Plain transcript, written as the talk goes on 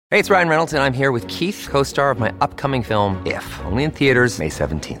Hey, it's Ryan Reynolds, and I'm here with Keith, co-star of my upcoming film, If, only in theaters May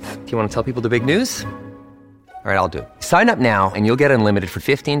 17th. Do you want to tell people the big news? All right, I'll do it. Sign up now and you'll get unlimited for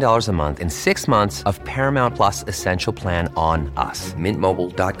 $15 a month and 6 months of Paramount Plus Essential Plan on us.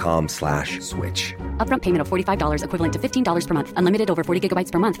 MintMobile.com/switch. Upfront payment of $45 equivalent to $15 per month. Unlimited over 40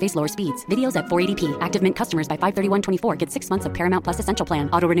 gigabytes per month. Face lower speeds. Videos at 480p. Active Mint customers by 531.24 get 6 months of Paramount Plus Essential Plan.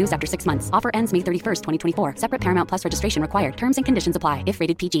 Auto renews after 6 months. Offer ends May 31st, 2024. Separate Paramount Plus registration required. Terms and conditions apply if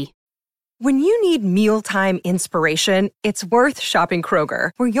rated PG. When you need mealtime inspiration, it's worth shopping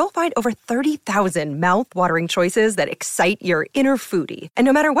Kroger, where you'll find over 30,000 mouth-watering choices that excite your inner foodie. And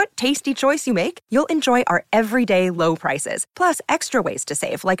no matter what tasty choice you make, you'll enjoy our everyday low prices, plus extra ways to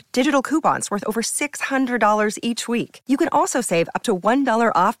save, like digital coupons worth over $600 each week. You can also save up to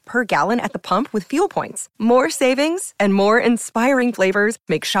 $1 off per gallon at the pump with fuel points. More savings and more inspiring flavors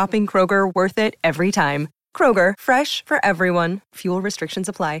make shopping Kroger worth it every time. Kroger, fresh for everyone. Fuel restrictions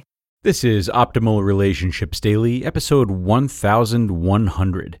apply. This is Optimal Relationships Daily, episode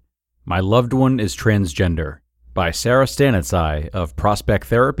 1100. My Loved One is Transgender, by Sarah Stanitzai of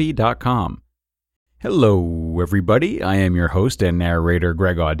ProspectTherapy.com. Hello, everybody. I am your host and narrator,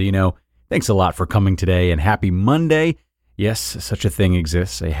 Greg Audino. Thanks a lot for coming today, and happy Monday. Yes, such a thing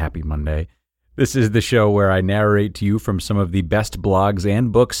exists, a happy Monday. This is the show where I narrate to you from some of the best blogs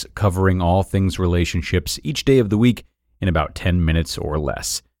and books covering all things relationships each day of the week in about 10 minutes or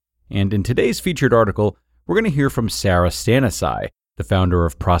less. And in today's featured article, we're going to hear from Sarah Stanitzai, the founder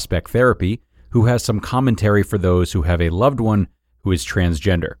of Prospect Therapy, who has some commentary for those who have a loved one who is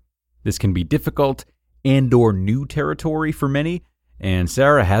transgender. This can be difficult and/or new territory for many, and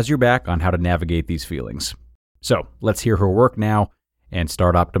Sarah has your back on how to navigate these feelings. So let's hear her work now and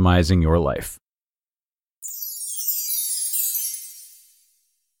start optimizing your life.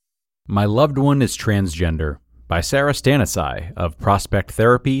 My Loved One is Transgender, by Sarah Stanitzai of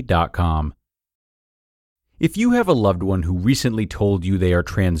ProspectTherapy.com. If you have a loved one who recently told you they are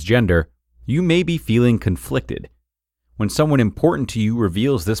transgender, you may be feeling conflicted. When someone important to you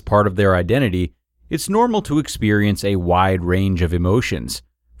reveals this part of their identity, it's normal to experience a wide range of emotions,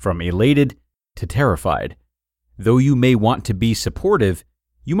 from elated to terrified. Though you may want to be supportive,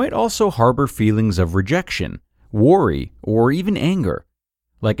 you might also harbor feelings of rejection, worry, or even anger.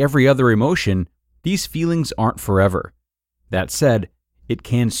 Like every other emotion, these feelings aren't forever. That said, it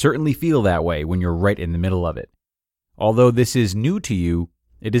can certainly feel that way when you're right in the middle of it. Although this is new to you,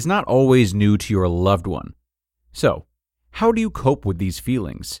 it is not always new to your loved one. So, how do you cope with these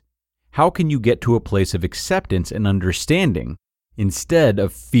feelings? How can you get to a place of acceptance and understanding instead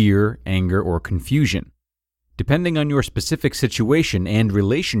of fear, anger, or confusion? Depending on your specific situation and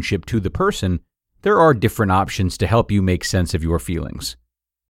relationship to the person, there are different options to help you make sense of your feelings.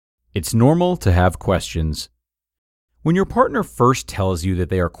 It's normal to have questions. When your partner first tells you that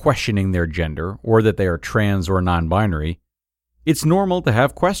they are questioning their gender or that they are trans or non-binary, it's normal to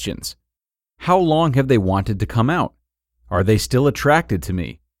have questions. How long have they wanted to come out? Are they still attracted to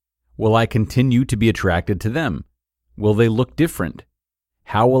me? Will I continue to be attracted to them? Will they look different?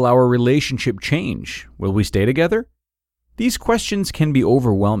 How will our relationship change? Will we stay together? These questions can be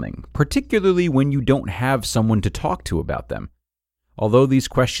overwhelming, particularly when you don't have someone to talk to about them. Although these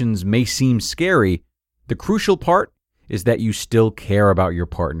questions may seem scary, the crucial part is that you still care about your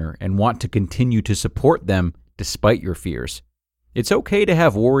partner and want to continue to support them despite your fears. It's okay to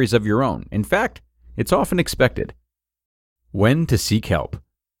have worries of your own. In fact, it's often expected. When to seek help.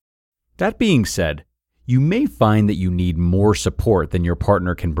 That being said, you may find that you need more support than your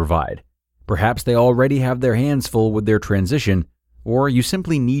partner can provide. Perhaps they already have their hands full with their transition, or you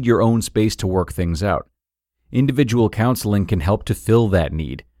simply need your own space to work things out. Individual counseling can help to fill that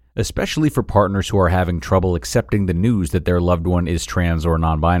need, especially for partners who are having trouble accepting the news that their loved one is trans or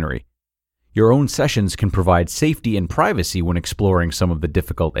non-binary. Your own sessions can provide safety and privacy when exploring some of the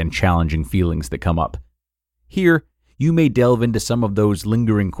difficult and challenging feelings that come up. Here, you may delve into some of those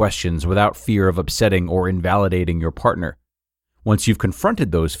lingering questions without fear of upsetting or invalidating your partner. Once you've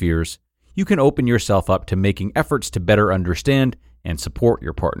confronted those fears, you can open yourself up to making efforts to better understand and support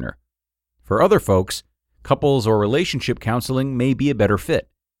your partner. For other folks, couples or relationship counseling may be a better fit.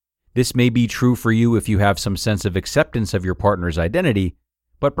 This may be true for you if you have some sense of acceptance of your partner's identity,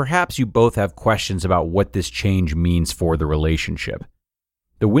 but perhaps you both have questions about what this change means for the relationship.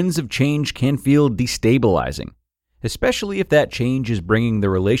 The winds of change can feel destabilizing, especially if that change is bringing the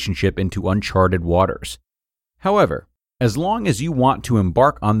relationship into uncharted waters. However, as long as you want to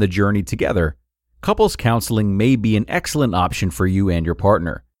embark on the journey together, couples counseling may be an excellent option for you and your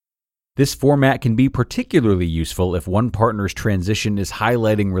partner. This format can be particularly useful if one partner's transition is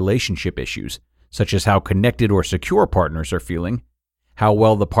highlighting relationship issues, such as how connected or secure partners are feeling, how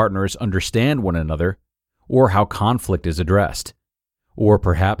well the partners understand one another, or how conflict is addressed. Or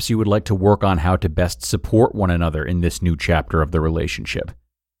perhaps you would like to work on how to best support one another in this new chapter of the relationship.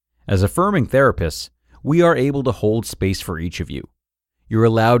 As affirming therapists, we are able to hold space for each of you. You're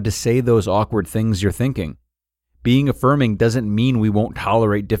allowed to say those awkward things you're thinking. Being affirming doesn't mean we won't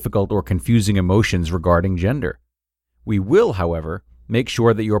tolerate difficult or confusing emotions regarding gender. We will, however, make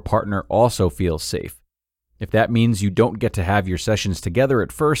sure that your partner also feels safe. If that means you don't get to have your sessions together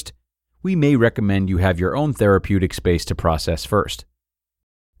at first, we may recommend you have your own therapeutic space to process first.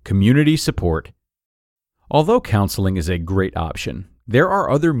 Community support. Although counseling is a great option, there are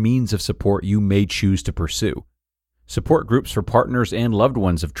other means of support you may choose to pursue. Support groups for partners and loved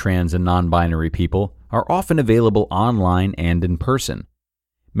ones of trans and non-binary people are often available online and in person.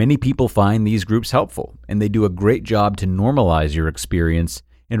 Many people find these groups helpful, and they do a great job to normalize your experience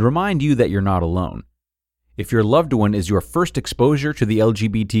and remind you that you're not alone. If your loved one is your first exposure to the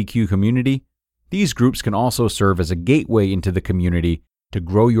LGBTQ community, these groups can also serve as a gateway into the community to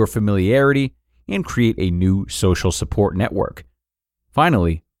grow your familiarity and create a new social support network.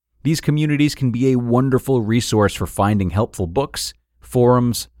 Finally, these communities can be a wonderful resource for finding helpful books,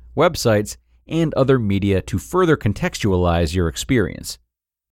 forums, websites, and other media to further contextualize your experience.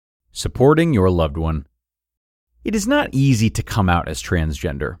 Supporting your loved one. It is not easy to come out as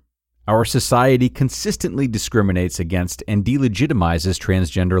transgender. Our society consistently discriminates against and delegitimizes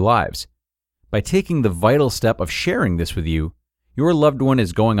transgender lives. By taking the vital step of sharing this with you, your loved one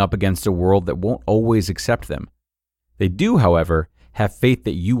is going up against a world that won't always accept them. They do, however, have faith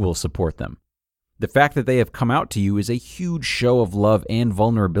that you will support them. The fact that they have come out to you is a huge show of love and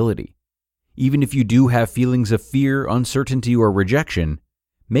vulnerability. Even if you do have feelings of fear, uncertainty, or rejection,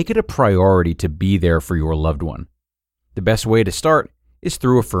 make it a priority to be there for your loved one. The best way to start is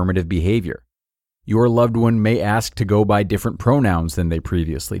through affirmative behavior. Your loved one may ask to go by different pronouns than they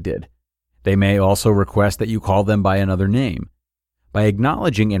previously did. They may also request that you call them by another name. By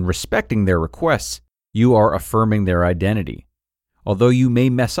acknowledging and respecting their requests, you are affirming their identity. Although you may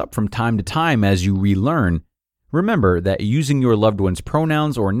mess up from time to time as you relearn, remember that using your loved one's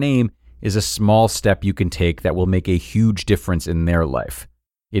pronouns or name is a small step you can take that will make a huge difference in their life.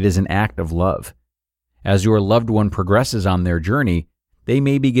 It is an act of love. As your loved one progresses on their journey, they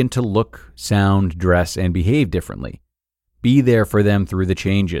may begin to look, sound, dress, and behave differently. Be there for them through the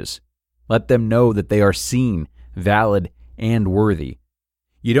changes. Let them know that they are seen, valid, and worthy.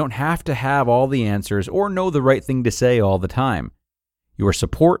 You don't have to have all the answers or know the right thing to say all the time. Your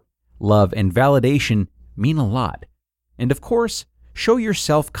support, love, and validation mean a lot. And of course, show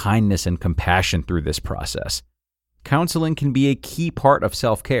yourself kindness and compassion through this process. Counseling can be a key part of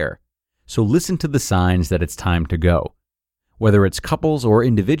self-care, so listen to the signs that it's time to go. Whether it's couples or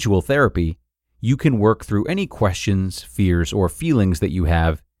individual therapy, you can work through any questions, fears, or feelings that you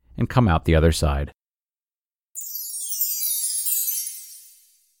have and come out the other side.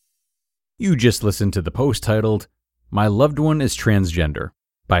 You just listened to the post titled, "My Loved One is Transgender"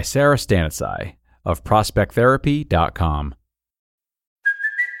 by Sarah Stanisai of ProspectTherapy.com.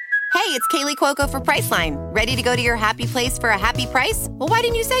 Hey, it's Kaylee Cuoco for Priceline. Ready to go to your happy place for a happy price? Well, why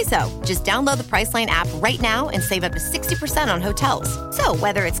didn't you say so? Just download the Priceline app right now and save up to 60% on hotels. So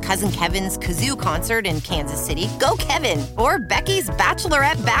whether it's Cousin Kevin's Kazoo Concert in Kansas City, go Kevin, or Becky's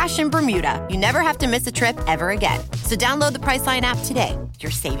Bachelorette Bash in Bermuda, you never have to miss a trip ever again. So download the Priceline app today.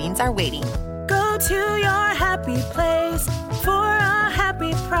 Your savings are waiting. Go to your happy place for a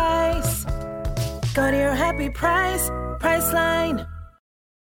happy price. Go to your happy price, Priceline.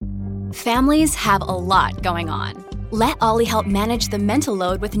 Families have a lot going on. Let Ollie help manage the mental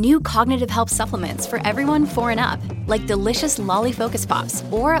load with new cognitive help supplements for everyone 4 and up, like delicious Lolly Focus Pops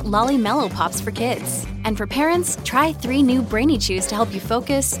or Lolly Mellow Pops for kids. And for parents, try 3 new Brainy Chews to help you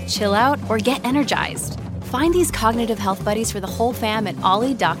focus, chill out, or get energized. Find these cognitive health buddies for the whole fam at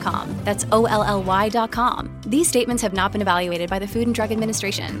ollie.com. That's OLLY.com. These statements have not been evaluated by the Food and Drug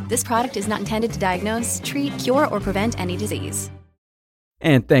Administration. This product is not intended to diagnose, treat, cure, or prevent any disease.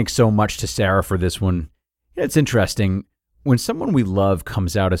 And thanks so much to Sarah for this one. It's interesting, when someone we love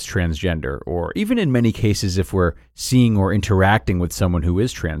comes out as transgender, or even in many cases if we're seeing or interacting with someone who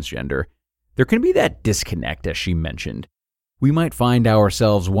is transgender, there can be that disconnect, as she mentioned. We might find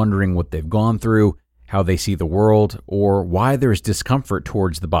ourselves wondering what they've gone through, how they see the world, or why there's discomfort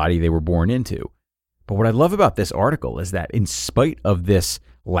towards the body they were born into. But what I love about this article is that in spite of this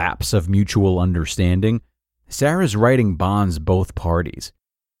lapse of mutual understanding, Sarah's writing bonds both parties.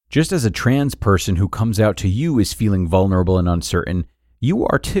 Just as a trans person who comes out to you is feeling vulnerable and uncertain, you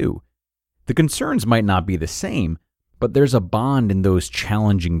are too. The concerns might not be the same, but there's a bond in those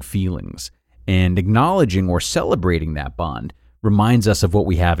challenging feelings, and acknowledging or celebrating that bond reminds us of what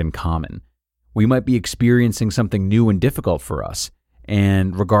we have in common. We might be experiencing something new and difficult for us,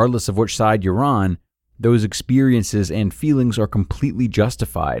 and regardless of which side you're on, those experiences and feelings are completely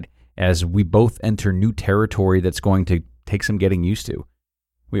justified as we both enter new territory that's going to take some getting used to.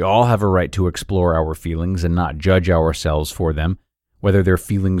 We all have a right to explore our feelings and not judge ourselves for them, whether they're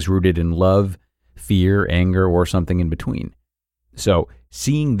feelings rooted in love, fear, anger, or something in between. So,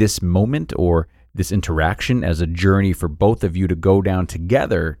 seeing this moment or this interaction as a journey for both of you to go down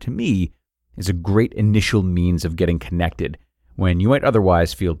together, to me, is a great initial means of getting connected when you might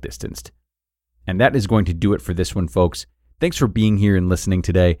otherwise feel distanced. And that is going to do it for this one, folks. Thanks for being here and listening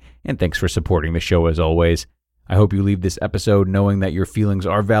today, and thanks for supporting the show as always. I hope you leave this episode knowing that your feelings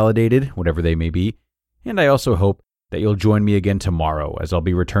are validated, whatever they may be, and I also hope that you'll join me again tomorrow as I'll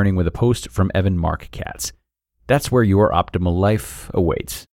be returning with a post from Evan Marc Katz. That's where your optimal life awaits.